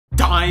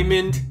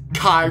Diamond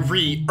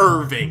Kyrie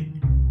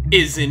Irving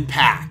is in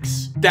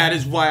packs. That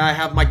is why I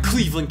have my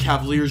Cleveland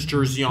Cavaliers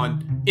jersey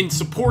on in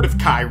support of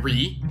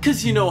Kyrie.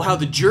 Cause you know how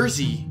the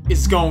jersey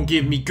is gonna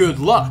give me good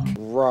luck.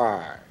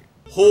 Right.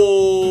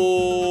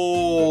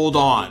 Hold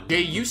on.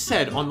 Jay, you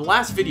said on the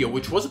last video,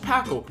 which was a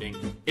pack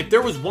opening, if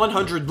there was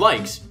 100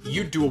 likes,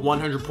 you'd do a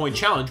 100-point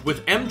challenge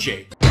with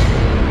MJ.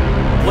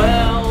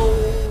 Well,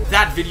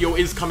 that video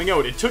is coming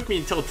out. It took me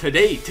until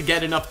today to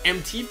get enough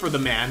MT for the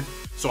man,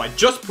 so I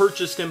just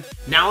purchased him.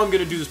 Now I'm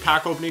gonna do this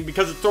pack opening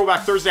because it's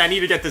Throwback Thursday. I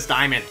need to get this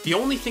diamond. The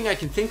only thing I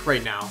can think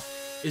right now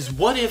is,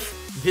 what if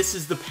this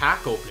is the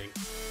pack opening?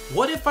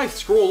 What if I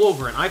scroll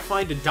over and I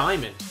find a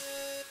diamond?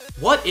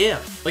 What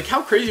if? Like,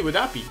 how crazy would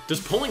that be?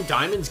 Does pulling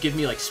diamonds give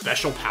me like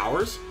special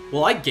powers?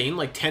 Will I gain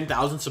like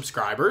 10,000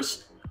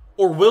 subscribers?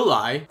 Or will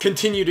I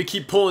continue to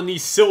keep pulling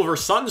these Silver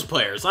Suns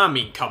players? I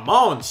mean, come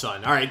on,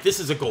 son. All right,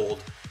 this is a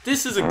gold.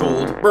 This is a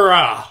gold.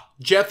 Bruh.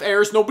 Jeff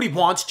Ayres. Nobody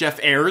wants Jeff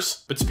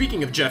Ayres. But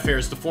speaking of Jeff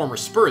Ayres, the former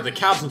Spur, the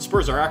Cavs and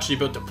Spurs are actually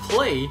about to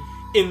play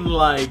in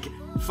like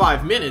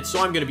 5 minutes. So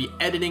I'm going to be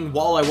editing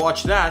while I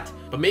watch that.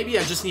 But maybe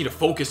I just need to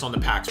focus on the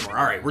packs more.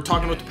 All right, we're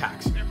talking about the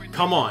packs.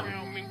 Come on.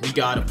 We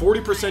got a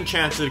 40%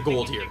 chance at a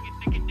gold here.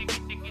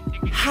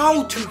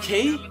 How,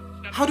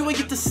 2K? How do I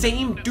get the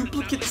same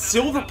duplicate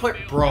silver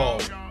player? Bro,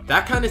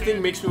 that kind of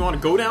thing makes me want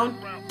to go down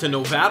to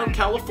Nevada,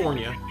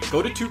 California,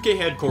 go to 2K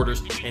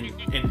headquarters,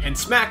 and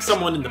smack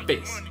someone in the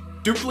face.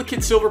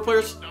 Duplicate silver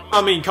players?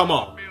 I mean, come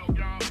on.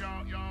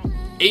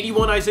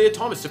 81 Isaiah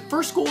Thomas, the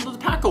first gold of the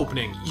pack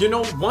opening. You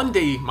know, one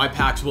day my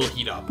packs will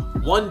heat up.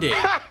 One day.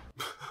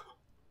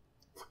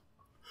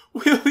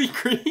 Willie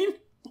Green?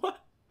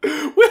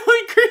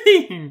 Willie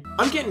Green!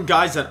 I'm getting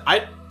guys that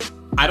I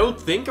don't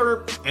think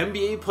are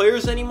NBA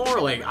players anymore.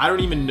 Like, I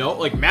don't even know.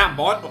 Like, Matt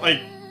Bott, like,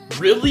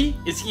 really?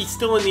 Is he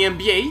still in the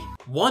NBA?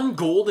 1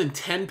 gold in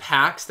 10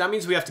 packs? That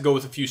means we have to go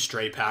with a few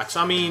stray packs.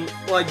 I mean,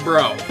 like,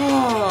 bro.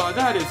 Oh,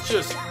 that is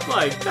just,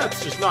 like,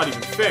 that's just not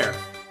even fair.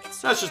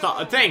 That's just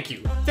not, thank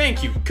you.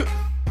 Thank you.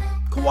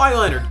 Kawhi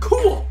Leonard,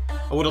 cool.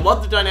 I would have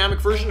loved the dynamic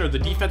version or the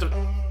defensive.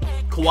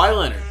 Kawhi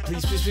Leonard,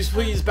 please, please, please,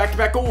 please,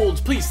 back-to-back golds,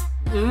 please.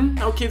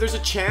 Okay, there's a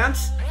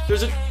chance.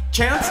 There's a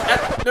chance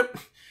at... Nope.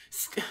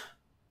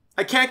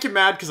 I can't get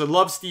mad because I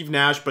love Steve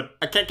Nash, but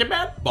I can't get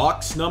mad.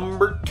 Box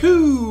number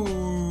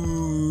 2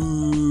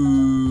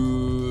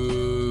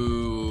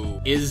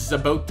 is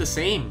about the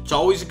same. It's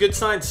always a good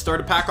sign to start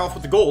a pack off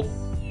with a gold.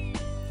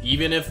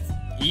 Even if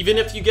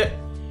you get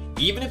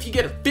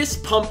a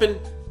fist pumping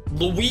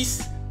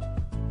Luis.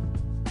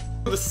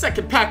 For the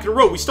second pack in a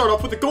row, we start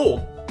off with a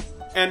gold.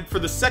 And for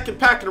the second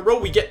pack in a row,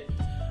 we get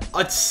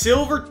a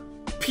silver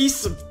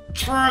piece of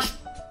trash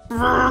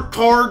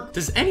card.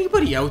 Does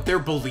anybody out there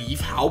believe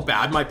how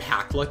bad my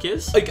pack luck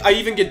is? Like, I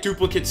even get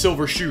duplicate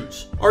silver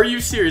shoes. Are you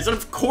serious? And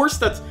of course,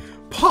 that's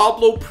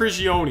Pablo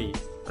Prigioni.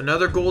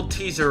 Another gold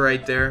teaser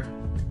right there.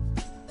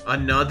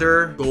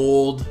 Another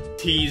gold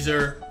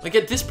teaser. Like,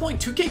 at this point,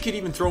 2K could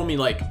even throw me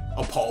like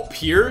a Paul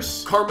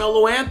Pierce,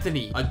 Carmelo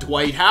Anthony, a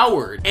Dwight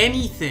Howard,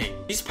 anything.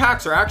 These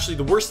packs are actually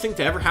the worst thing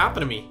to ever happen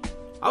to me.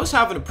 I was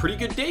having a pretty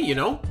good day, you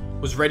know?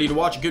 Was ready to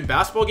watch a good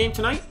basketball game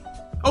tonight.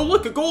 Oh,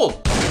 look, a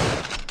gold.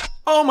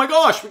 Oh my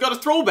gosh, we got a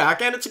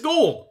throwback and it's a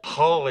goal.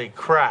 Holy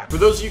crap. For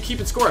those of you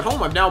keeping score at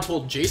home, I've now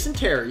pulled Jason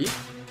Terry,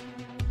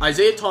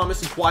 Isaiah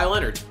Thomas, and Kawhi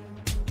Leonard.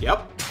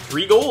 Yep,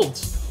 3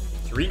 golds.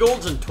 3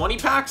 golds and 20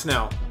 packs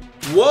now.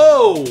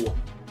 Whoa,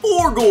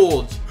 4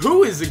 golds.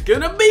 Who is it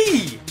gonna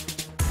be?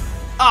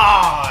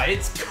 Ah,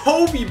 it's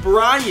Kobe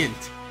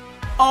Bryant.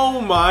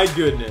 Oh my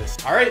goodness.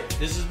 All right,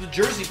 this is the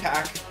jersey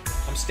pack.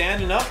 I'm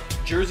standing up,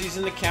 jersey's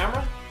in the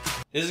camera.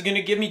 This is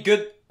gonna give me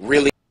good...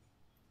 Really?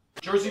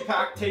 Jersey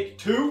pack, take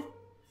 2.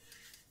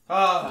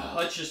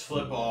 Let's just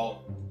flip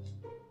all.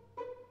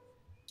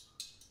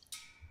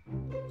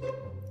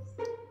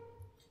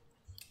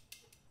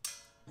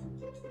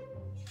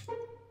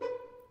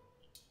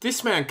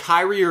 This man,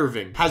 Kyrie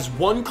Irving, has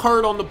 1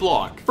 card on the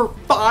block for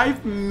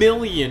 5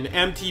 million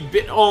empty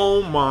bit.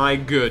 Oh my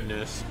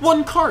goodness.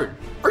 1 card.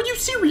 Are you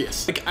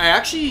serious? Like, I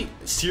actually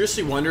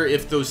seriously wonder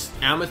if those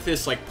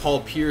amethysts like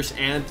Paul Pierce,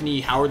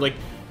 Anthony, Howard, like,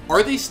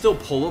 are they still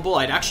pullable?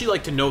 I'd actually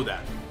like to know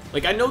that.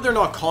 Like, I know they're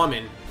not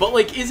common, but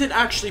like, is it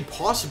actually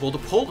possible to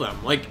pull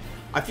them? Like,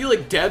 I feel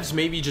like devs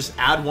maybe just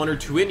add 1 or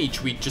 2 in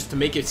each week just to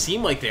make it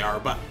seem like they are,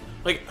 but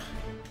like,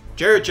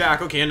 Jarrett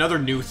Jack, okay, another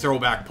new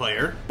throwback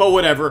player, but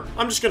whatever.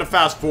 I'm just gonna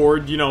fast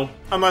forward, you know,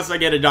 unless I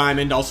get a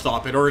diamond, I'll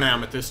stop it, or an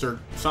amethyst, or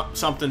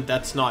something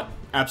that's not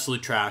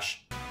absolute trash.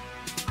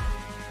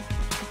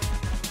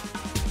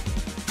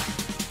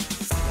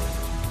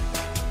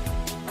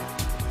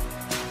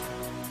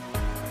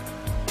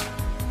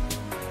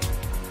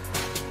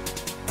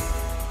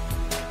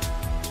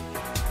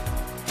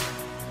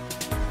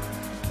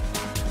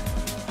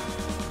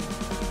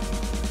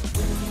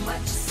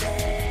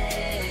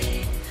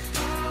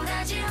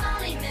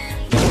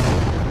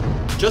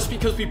 Just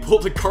because we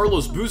pulled a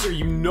Carlos Boozer,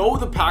 you know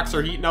the packs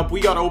are heating up. We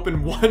gotta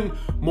open 1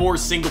 more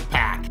single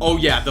pack. Oh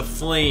yeah, the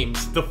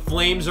Flames. The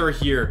Flames are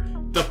here.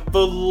 The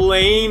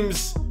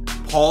Flames.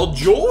 Paul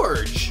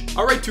George.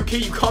 Alright,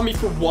 2K, you got me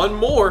for one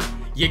more.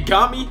 You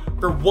got me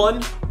for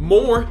one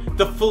more.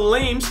 The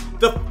Flames,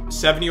 the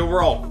 70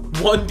 overall.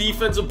 One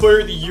Defensive Player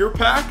of the Year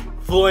pack.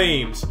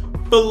 Flames.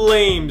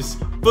 Flames.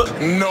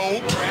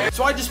 No.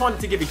 So I just wanted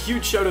to give a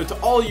huge shout out to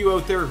all you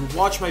out there who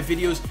watch my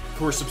videos,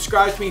 who are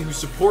subscribed to me, who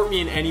support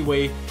me in any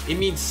way. It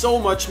means so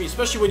much to me,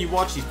 especially when you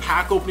watch these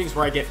pack openings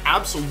where I get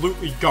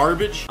absolutely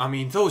garbage. I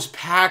mean, those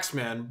packs,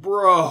 man,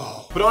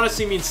 bro. But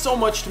honestly, it means so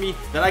much to me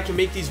that I can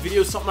make these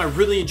videos something I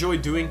really enjoy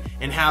doing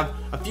and have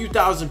a few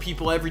thousand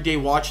people every day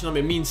watching them.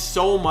 It means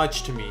so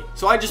much to me.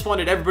 So I just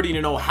wanted everybody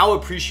to know how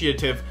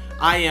appreciative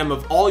I am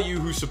of all you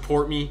who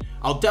support me.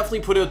 I'll definitely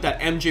put out that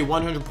MJ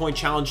 100 point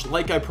challenge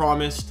like I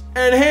promised.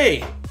 And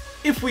hey,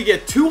 if we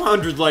get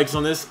 200 likes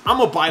on this, I'm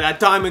gonna buy that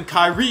diamond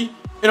KYRIE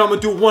and I'm gonna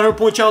do a 100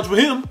 point challenge with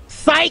him.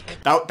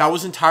 Psych! That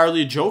was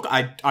entirely a joke.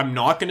 I'm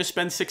not gonna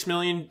spend 6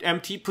 million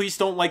MT. Please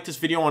don't like this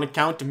video on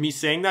account of me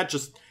saying that.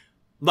 Just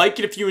like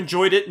it if you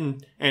enjoyed it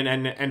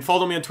and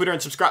follow me on Twitter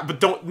and subscribe. But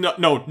don't, no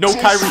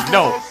KYRIE,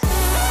 no.